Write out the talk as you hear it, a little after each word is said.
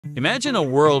Imagine a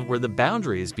world where the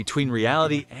boundaries between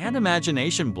reality and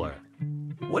imagination blur.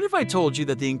 What if I told you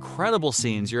that the incredible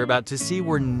scenes you're about to see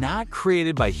were not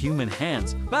created by human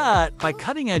hands, but by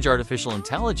cutting-edge artificial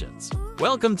intelligence?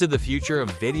 Welcome to the future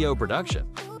of video production.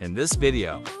 In this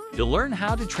video, you'll learn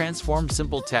how to transform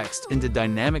simple text into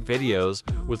dynamic videos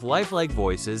with lifelike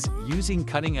voices using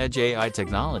cutting-edge AI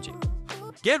technology.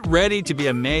 Get ready to be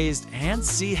amazed and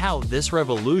see how this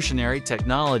revolutionary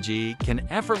technology can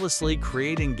effortlessly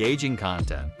create engaging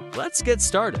content. Let's get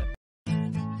started.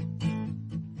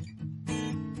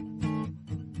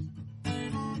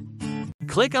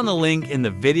 Click on the link in the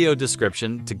video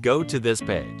description to go to this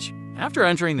page. After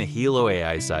entering the Learnoo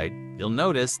AI site, you'll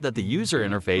notice that the user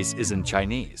interface is in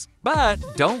Chinese. But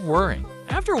don't worry,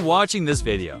 after watching this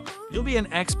video, you'll be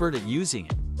an expert at using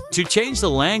it. To change the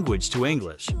language to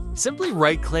English, simply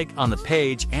right-click on the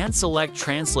page and select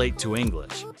Translate to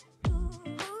English.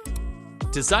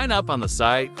 To sign up on the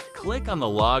site, click on the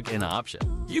Login option.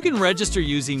 You can register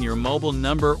using your mobile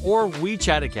number or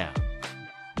WeChat account.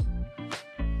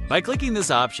 By clicking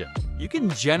this option, you can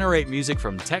generate music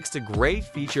from text, a great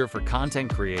feature for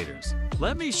content creators.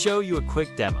 Let me show you a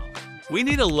quick demo. We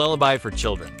need a lullaby for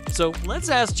children, so let's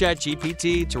ask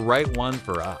ChatGPT to write one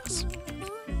for us.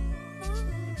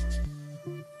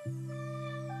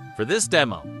 For this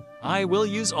demo, I will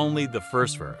use only the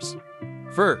first verse.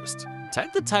 First,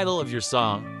 type the title of your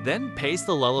song, then paste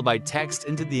the lullaby text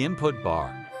into the input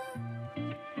bar.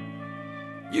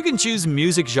 You can choose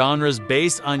music genres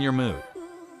based on your mood.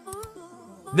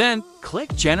 Then,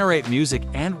 click Generate Music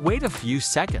and wait a few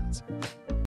seconds.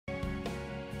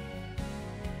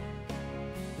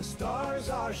 The stars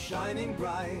are shining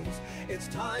bright. It's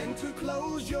time to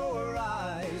close your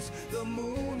eyes. The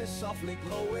moon is softly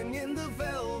glowing in the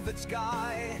velvet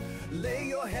sky. Lay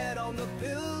your head on the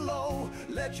pillow.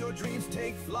 Let your dreams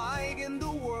take flight. In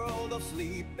the world of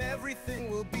sleep,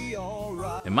 everything will be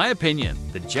alright. In my opinion,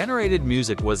 the generated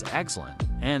music was excellent,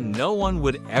 and no one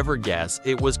would ever guess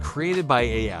it was created by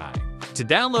AI. To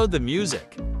download the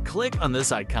music, click on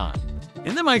this icon.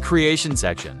 In the My Creation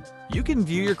section, you can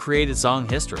view your created song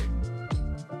history.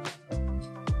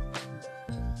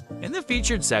 In the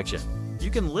Featured section,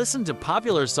 you can listen to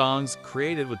popular songs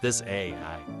created with this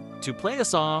AI. To play a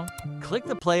song, click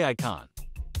the play icon.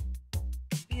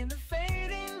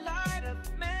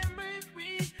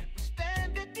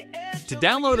 To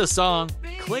download a song,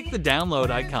 click the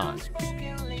download icon.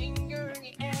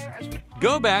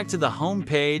 Go back to the home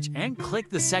page and click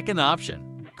the second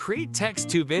option, Create Text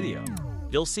to Video.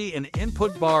 You'll see an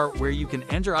input bar where you can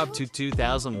enter up to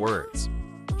 2,000 words.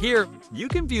 Here, you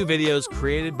can view videos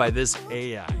created by this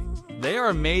AI. They are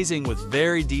amazing with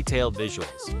very detailed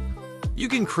visuals. You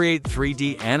can create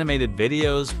 3D animated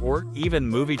videos or even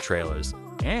movie trailers,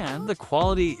 and the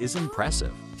quality is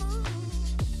impressive.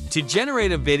 To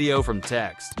generate a video from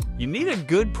text, you need a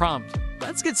good prompt.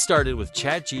 Let's get started with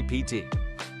ChatGPT.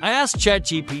 I asked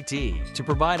ChatGPT to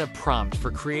provide a prompt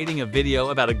for creating a video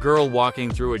about a girl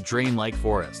walking through a dreamlike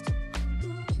forest.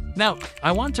 Now,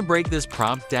 I want to break this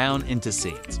prompt down into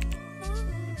scenes.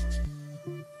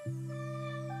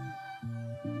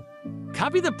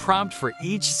 Copy the prompt for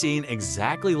each scene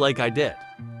exactly like I did.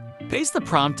 Paste the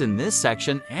prompt in this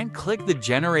section and click the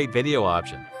Generate Video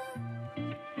option.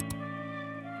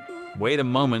 Wait a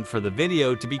moment for the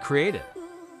video to be created.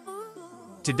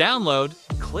 To download,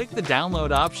 click the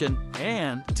Download option,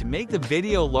 and to make the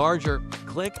video larger,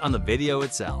 click on the video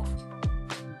itself.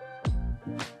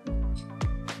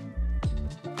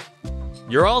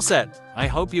 You're all set. I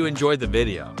hope you enjoyed the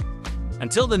video.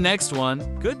 Until the next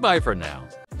one, goodbye for now.